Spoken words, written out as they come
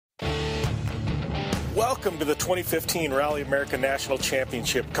Welcome to the 2015 Rally America National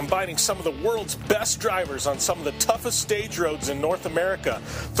Championship, combining some of the world's best drivers on some of the toughest stage roads in North America.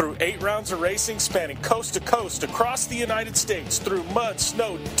 Through 8 rounds of racing spanning coast to coast across the United States, through mud,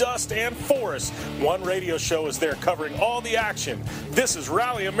 snow, dust, and forest, one radio show is there covering all the action. This is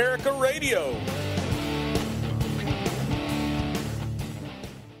Rally America Radio.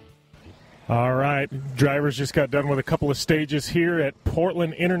 All right, drivers just got done with a couple of stages here at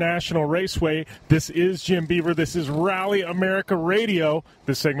Portland International Raceway. This is Jim Beaver. This is Rally America Radio.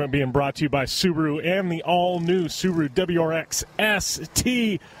 This segment being brought to you by Subaru and the all-new Subaru WRX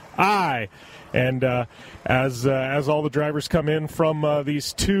STI. And as all the drivers come in from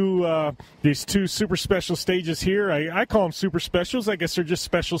these two super special stages here, I call them super specials. I guess they're just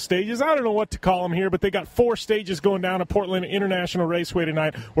special stages. I don't know what to call them here, but they got 4 stages going down at Portland International Raceway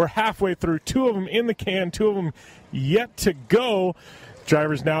tonight. We're halfway through, 2 of them in the can, 2 of them yet to go.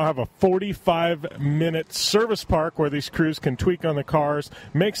 Drivers now have a 45-minute service park where these crews can tweak on the cars,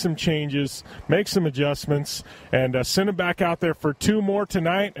 make some changes, make some adjustments, and send them back out there for 2 more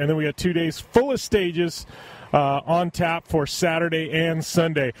tonight. And then we got 2 days full of stages on tap for Saturday and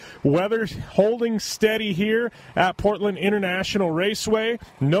Sunday. Weather holding steady here at Portland International Raceway.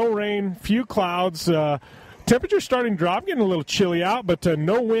 No rain, few clouds. Temperature's starting to drop, getting a little chilly out, but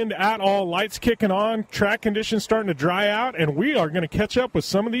no wind at all. Lights kicking on, track conditions starting to dry out, and we are going to catch up with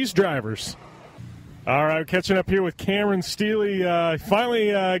some of these drivers. All right, catching up here with Cameron Steely.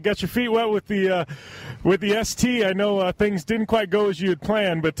 Finally got your feet wet with the ST. I know things didn't quite go as you had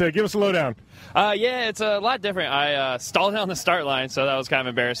planned, but give us a lowdown. Yeah, it's a lot different. I stalled on the start line, so that was kind of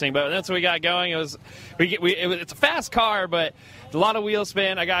embarrassing. But once we got going, it's a fast car, but a lot of wheel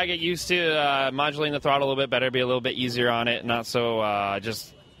spin. I gotta get used to modulating the throttle a little bit better, be a little bit easier on it, not so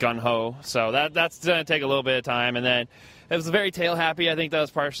just gun ho. So that's gonna take a little bit of time, and then. It was very tail happy. I think that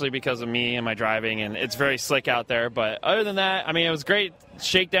was partially because of me and my driving, and it's very slick out there. But other than that, I mean, it was great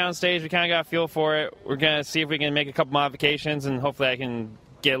shakedown stage. We kind of got a feel for it. We're going to see if we can make a couple modifications, and hopefully I can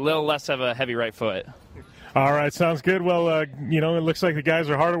get a little less of a heavy right foot. All right, sounds good. Well, it looks like the guys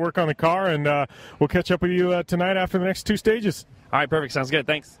are hard at work on the car, and we'll catch up with you tonight after the next 2 stages. All right, perfect. Sounds good.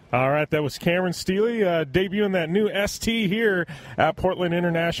 Thanks. All right, that was Cameron Steely debuting that new ST here at Portland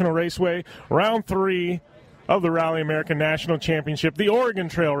International Raceway. Round 3 of the Rally American National Championship, the Oregon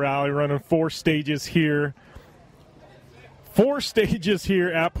Trail Rally, running 4 stages here. 4 stages here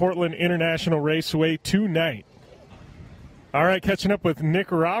at Portland International Raceway tonight. All right, catching up with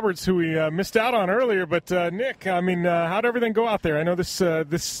Nick Roberts, who we missed out on earlier. But, Nick, I mean, how'd everything go out there? I know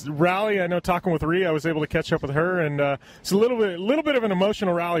this rally, I know talking with Rhea, I was able to catch up with her, and it's a little bit of an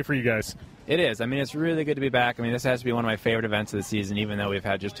emotional rally for you guys. It is. I mean, it's really good to be back. I mean, this has to be one of my favorite events of the season, even though we've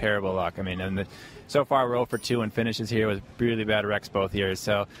had just terrible luck. I mean, so far we're 0 for 2 in finishes here with really bad wrecks both years.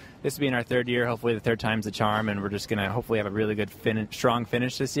 So this will be in our 3rd year. Hopefully the 3rd time's the charm, and we're just going to hopefully have a really good, strong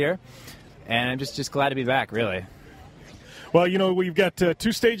finish this year. And I'm just glad to be back, really. Well, we've got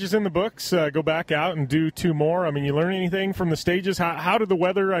 2 stages in the books. Go back out and do 2 more. I mean, you learn anything from the stages? How did the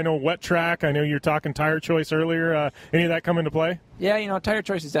weather, I know wet track, I know you were talking tire choice earlier. Any of that come into play? Yeah, tire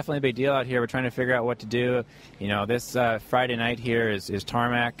choice is definitely a big deal out here. We're trying to figure out what to do. This Friday night here is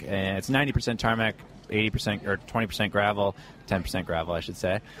tarmac, and it's 90% tarmac, 80% or 20% gravel, 10% gravel, I should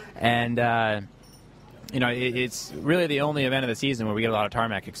say. And, it's really the only event of the season where we get a lot of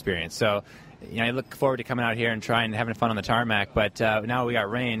tarmac experience. So, I look forward to coming out here and trying having fun on the tarmac, but now we got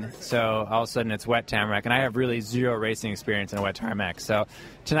rain, so all of a sudden it's wet tarmac, and I have really 0 racing experience in a wet tarmac. So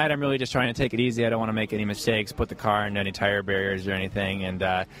tonight I'm really just trying to take it easy. I don't want to make any mistakes, put the car into any tire barriers or anything,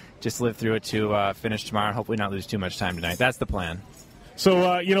 and just live through it to finish tomorrow and hopefully not lose too much time tonight. That's the plan.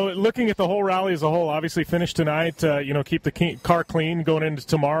 So, looking at the whole rally as a whole, obviously finish tonight, keep the car clean going into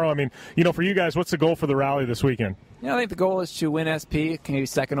tomorrow. I mean, for you guys, what's the goal for the rally this weekend? I think the goal is to win SP, maybe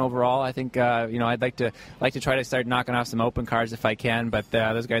 2nd overall. I think, I'd like to try to start knocking off some open cars if I can, but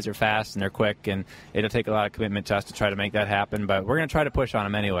those guys are fast and they're quick, and it'll take a lot of commitment to us to try to make that happen, but we're going to try to push on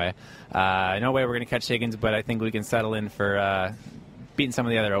them anyway. No way we're going to catch Higgins, but I think we can settle in for beating some of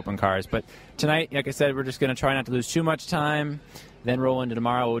the other open cars. But tonight, like I said, we're just going to try not to lose too much time. Then roll into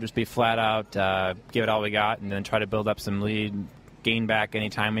tomorrow, we'll just be flat out, give it all we got, and then try to build up some lead, gain back any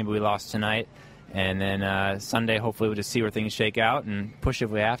time maybe we lost tonight. And then Sunday, hopefully we'll just see where things shake out and push if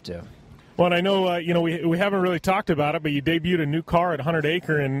we have to. Well, and I know, we haven't really talked about it, but you debuted a new car at 100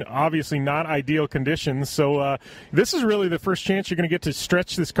 Acre in obviously not ideal conditions. So this is really the first chance you're going to get to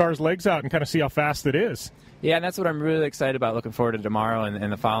stretch this car's legs out and kind of see how fast it is. Yeah, and that's what I'm really excited about. Looking forward to tomorrow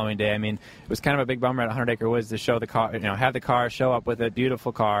and the following day. I mean, it was kind of a big bummer at 100 Acre Woods to show the car, have the car show up with a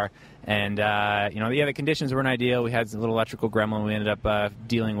beautiful car, and the conditions weren't ideal. We had a little electrical gremlin we ended up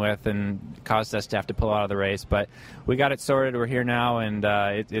dealing with, and caused us to have to pull out of the race. But we got it sorted. We're here now, and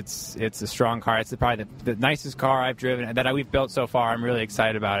it's a strong car. It's probably the nicest car I've driven that we've built so far. I'm really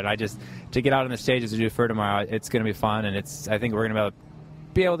excited about it. To get out on the stages to do for tomorrow, it's going to be fun, and I think we're going to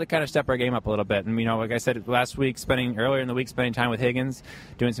be able to kind of step our game up a little bit. And, like I said last week, earlier in the week, spending time with Higgins,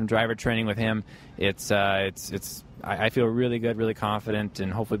 doing some driver training with him, I feel really good, really confident,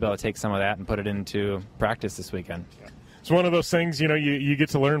 and hopefully be able to take some of that and put it into practice this weekend. It's one of those things, you get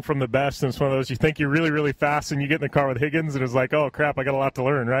to learn from the best, and it's one of those you think you're really, really fast, and you get in the car with Higgins, and it's like, oh, crap, I got a lot to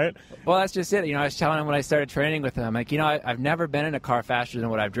learn, right? Well, that's just it. I was telling him when I started training with him, I'm like, I've never been in a car faster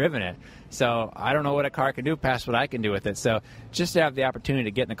than what I've driven it. So I don't know what a car can do past what I can do with it. So just to have the opportunity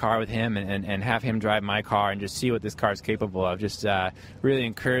to get in the car with him and have him drive my car and just see what this car is capable of just really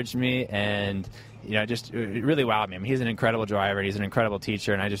encouraged me, and just really wowed me. I mean, he's an incredible driver. He's an incredible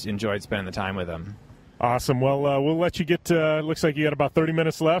teacher, and I just enjoyed spending the time with him. Awesome. Well, we'll let you get. Looks like you got about 30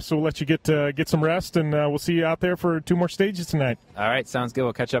 minutes left, so we'll let you get some rest, and we'll see you out there for 2 more stages tonight. All right, sounds good.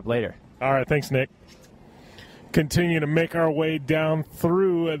 We'll catch up later. All right, thanks, Nick. Continue to make our way down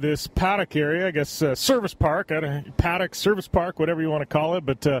through this paddock area, I guess service park, paddock, service park, whatever you want to call it,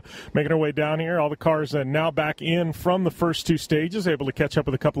 but making our way down here. All the cars now back in from the first 2 stages, able to catch up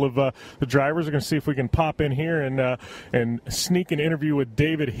with a couple of the drivers. We're going to see if we can pop in here and sneak an interview with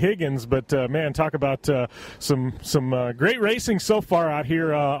David Higgins. But, man, talk about some great racing so far out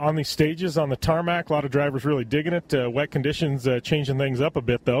here on these stages on the tarmac. A lot of drivers really digging it. Wet conditions changing things up a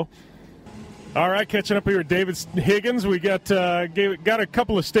bit, though. All right, catching up here with David Higgins. We got a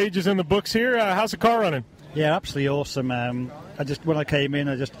couple of stages in the books here. How's the car running? Yeah, absolutely awesome. When I came in,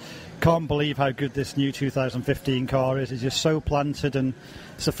 I just can't believe how good this new 2015 car is. It's just so planted, and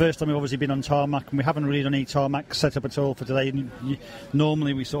it's the first time we've obviously been on tarmac, and we haven't really done any tarmac setup at all for today.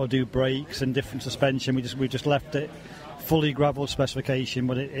 Normally we sort of do brakes and different suspension. We just left it fully gravel specification,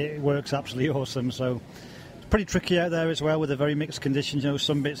 but it works absolutely awesome. So pretty tricky out there as well with the very mixed conditions.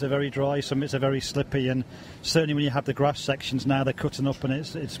 Some bits are very dry, some bits are very slippy, and certainly when you have the grass sections now, they're cutting up and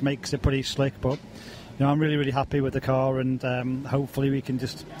it makes it pretty slick. But I'm really, really happy with the car, and hopefully we can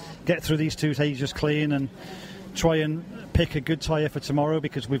just get through these 2 stages clean and try and pick a good tyre for tomorrow,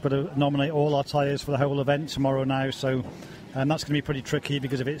 because we've got to nominate all our tyres for the whole event tomorrow now. So that's going to be pretty tricky,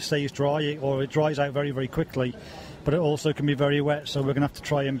 because if it stays dry or it dries out very, very quickly, but it also can be very wet, so we're going to have to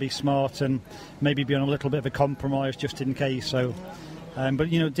try and be smart and maybe be on a little bit of a compromise just in case. So, but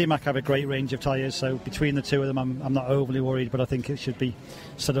DMAC have a great range of tyres, so between the 2 of them, I'm not overly worried, but I think it should be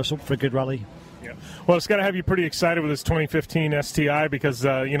set us up for a good rally. Yeah. Well, it's got to have you pretty excited with this 2015 STI, because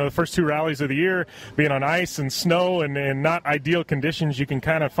the first 2 rallies of the year being on ice and snow and not ideal conditions, you can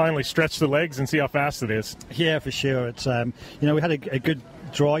kind of finally stretch the legs and see how fast it is. Yeah, for sure. It's we had a good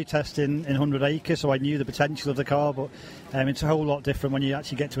dry test in 100 Acres, so I knew the potential of the car, but it's a whole lot different when you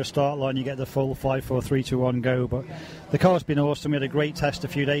actually get to a start line. You get the full 5, 4, 3, 2, 1 go. But the car's been awesome. We had a great test a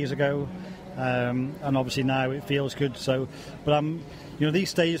few days ago, and obviously now it feels good. So, but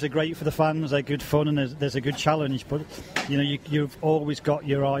these stages are great for the fans. They're good fun, and there's a good challenge. But you've always got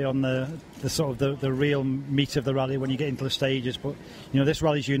your eye on the sort of the real meat of the rally when you get into the stages. But this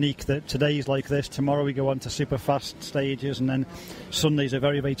rally's unique. That today's like this. Tomorrow we go on to super fast stages, and then Sunday's a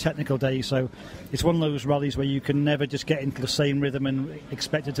very, very technical day. So it's one of those rallies where you can never just get into the same rhythm and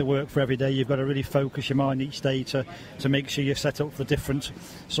expect it to work for every day. You've got to really focus your mind each day to make sure you're set up for the different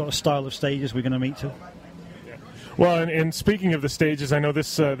sort of style of stages we're going to meet to. Well, and speaking of the stages, I know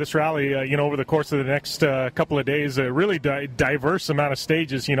this rally, over the course of the next couple of days, a really diverse amount of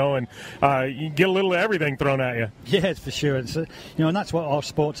stages, and you get a little of everything thrown at you. Yeah, for sure. It's, and that's what our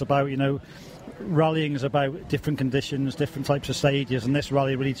sport's about. Rallying is about different conditions, different types of stages, and this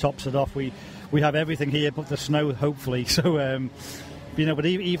rally really tops it off. We have everything here but the snow, hopefully. So. But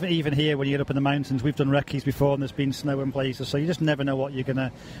even here, when you get up in the mountains, we've done recce's before, and there's been snow in places, so you just never know what you're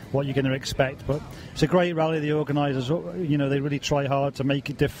gonna expect. But it's a great rally. The organisers, they really try hard to make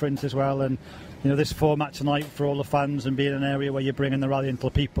it different as well. And this format tonight for all the fans and being an area where you're bringing the rally into the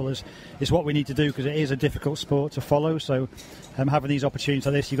people is what we need to do, because it is a difficult sport to follow. So having these opportunities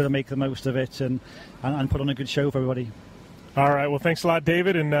like this, you've got to make the most of it and put on a good show for everybody. All right. Well, thanks a lot,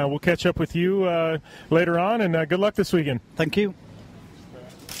 David, and we'll catch up with you later on. And good luck this weekend. Thank you.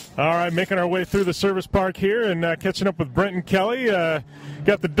 All right, making our way through the service park here and catching up with Brenton Kelly.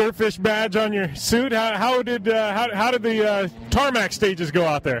 Got the Dirtfish badge on your suit. How did the tarmac stages go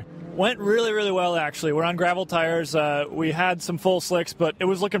out there? Went really, really well, actually. We're on gravel tires. We had some full slicks, but it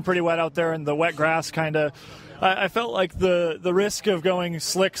was looking pretty wet out there, and the wet grass kind of... I felt like the risk of going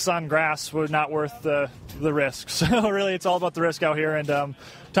slicks on grass was not worth the risk. So really, it's all about the risk out here, and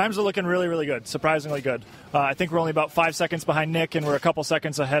times are looking really, really good, surprisingly good. I think we're only about 5 seconds behind Nick, and we're a couple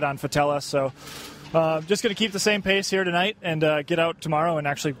seconds ahead on Fatella, so... just going to keep the same pace here tonight and get out tomorrow and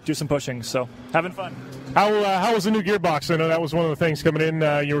actually do some pushing. So having fun. How was the new gearbox? I know that was one of the things coming in.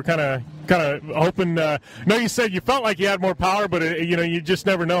 You were kind of hoping. No, you said you felt like you had more power, but you just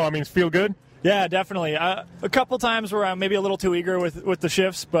never know. I mean, feel good. Yeah, definitely. A couple times where I'm maybe a little too eager with the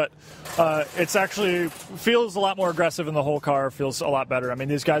shifts, but it's actually feels a lot more aggressive, and the whole car feels a lot better. I mean,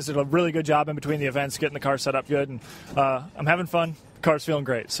 these guys did a really good job in between the events getting the car set up good, and I'm having fun. The car's feeling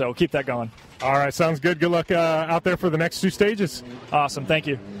great, so keep that going. All right, sounds good. Good luck out there for the next 2 stages. Awesome, thank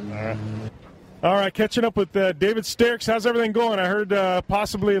you. All right, catching up with David Sterks. How's everything going? I heard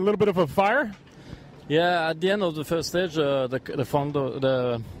possibly a little bit of a fire. Yeah, at the end of the first stage,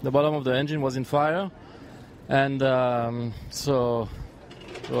 the bottom of the engine was in fire, and so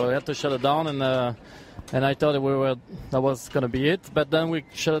we had to shut it down. And I thought that was going to be it, but then we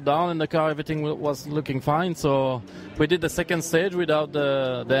shut it down in the car. Everything was looking fine, so we did the second stage without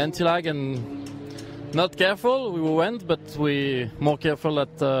the anti-lag, and not careful. We went, but we more careful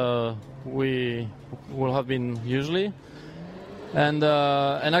that we will have been usually. And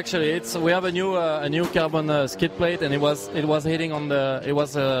actually, we have a new carbon skid plate, and it was hitting on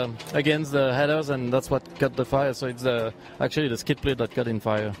against the headers, and that's what got the fire. So it's actually the skid plate that got in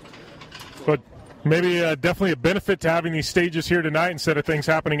fire. But maybe definitely a benefit to having these stages here tonight instead of things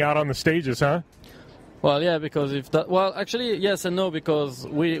happening out on the stages, huh? Well, yeah, because actually, yes and no, because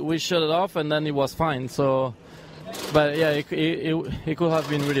we shut it off and then it was fine. So, but yeah, it could have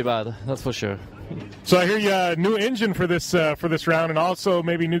been really bad. That's for sure. So I hear you new engine for this round, and also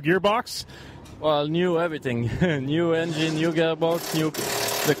maybe new gearbox. Well, new everything, new engine, new gearbox,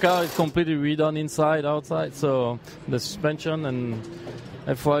 the car is completely redone inside, outside. So the suspension and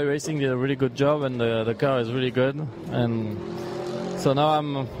F1 Racing did a really good job, and the car is really good. And so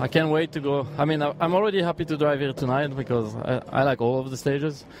now I can't wait to go. I mean, I'm already happy to drive here tonight because I like all of the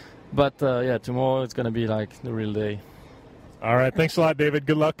stages. But yeah, tomorrow it's going to be like the real day. All right, thanks a lot, David.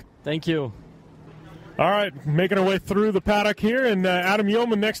 Good luck. Thank you. All right, making our way through the paddock here, and Adam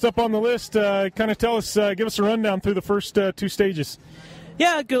Yeoman next up on the list. Kind of give us a rundown through the first 2 stages.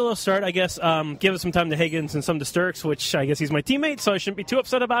 Yeah, good little start, I guess. Give us some time to Higgins and some to Sturks, which I guess he's my teammate, so I shouldn't be too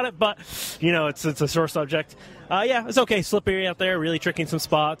upset about it, but, it's a sore subject. Yeah, it's okay. Slippery out there, really tricking some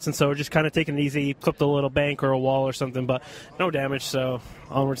spots, and so we're just kind of taking it easy, clipped a little bank or a wall or something, but no damage, so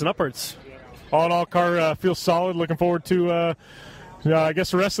onwards and upwards. All in all, car feels solid. Looking forward to... I guess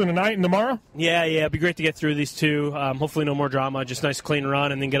the rest of the night and tomorrow? Yeah, it'd be great to get through these 2. Hopefully no more drama, just nice clean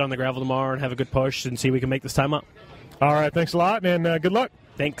run, and then get on the gravel tomorrow and have a good push and see if we can make this time up. All right, thanks a lot, and good luck.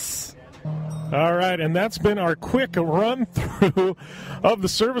 Thanks. All right, and that's been our quick run through of the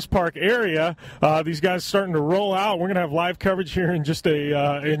service park area. These guys starting to roll out. We're going to have live coverage here in just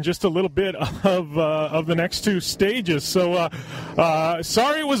a little bit of the next 2 stages. So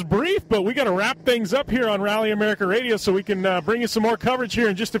sorry it was brief, but we got to wrap things up here on Rally America Radio so we can bring you some more coverage here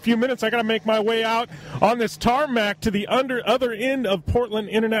in just a few minutes. I got to make my way out on this tarmac to the other end of Portland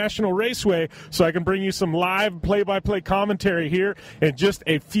International Raceway so I can bring you some live play-by-play commentary here in just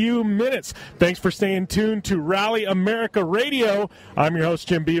a few minutes. Thanks for staying tuned to Rally America Radio. I'm your host,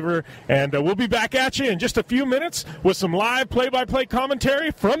 Jim Beaver, and we'll be back at you in just a few minutes with some live play-by-play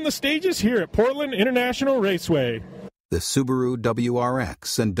commentary from the stages here at Portland International Raceway. The Subaru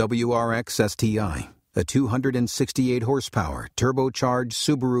WRX and WRX STI, a 268-horsepower turbocharged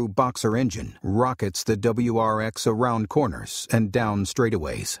Subaru Boxer engine, rockets the WRX around corners and down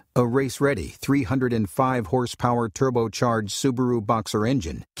straightaways. A race-ready 305-horsepower turbocharged Subaru Boxer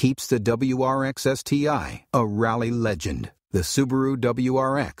engine keeps the WRX STI a rally legend. The Subaru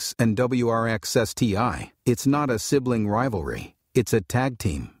WRX and WRX STI, it's not a sibling rivalry, it's a tag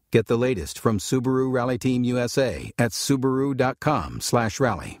team. Get the latest from Subaru Rally Team USA at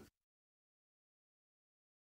Subaru.com/rally.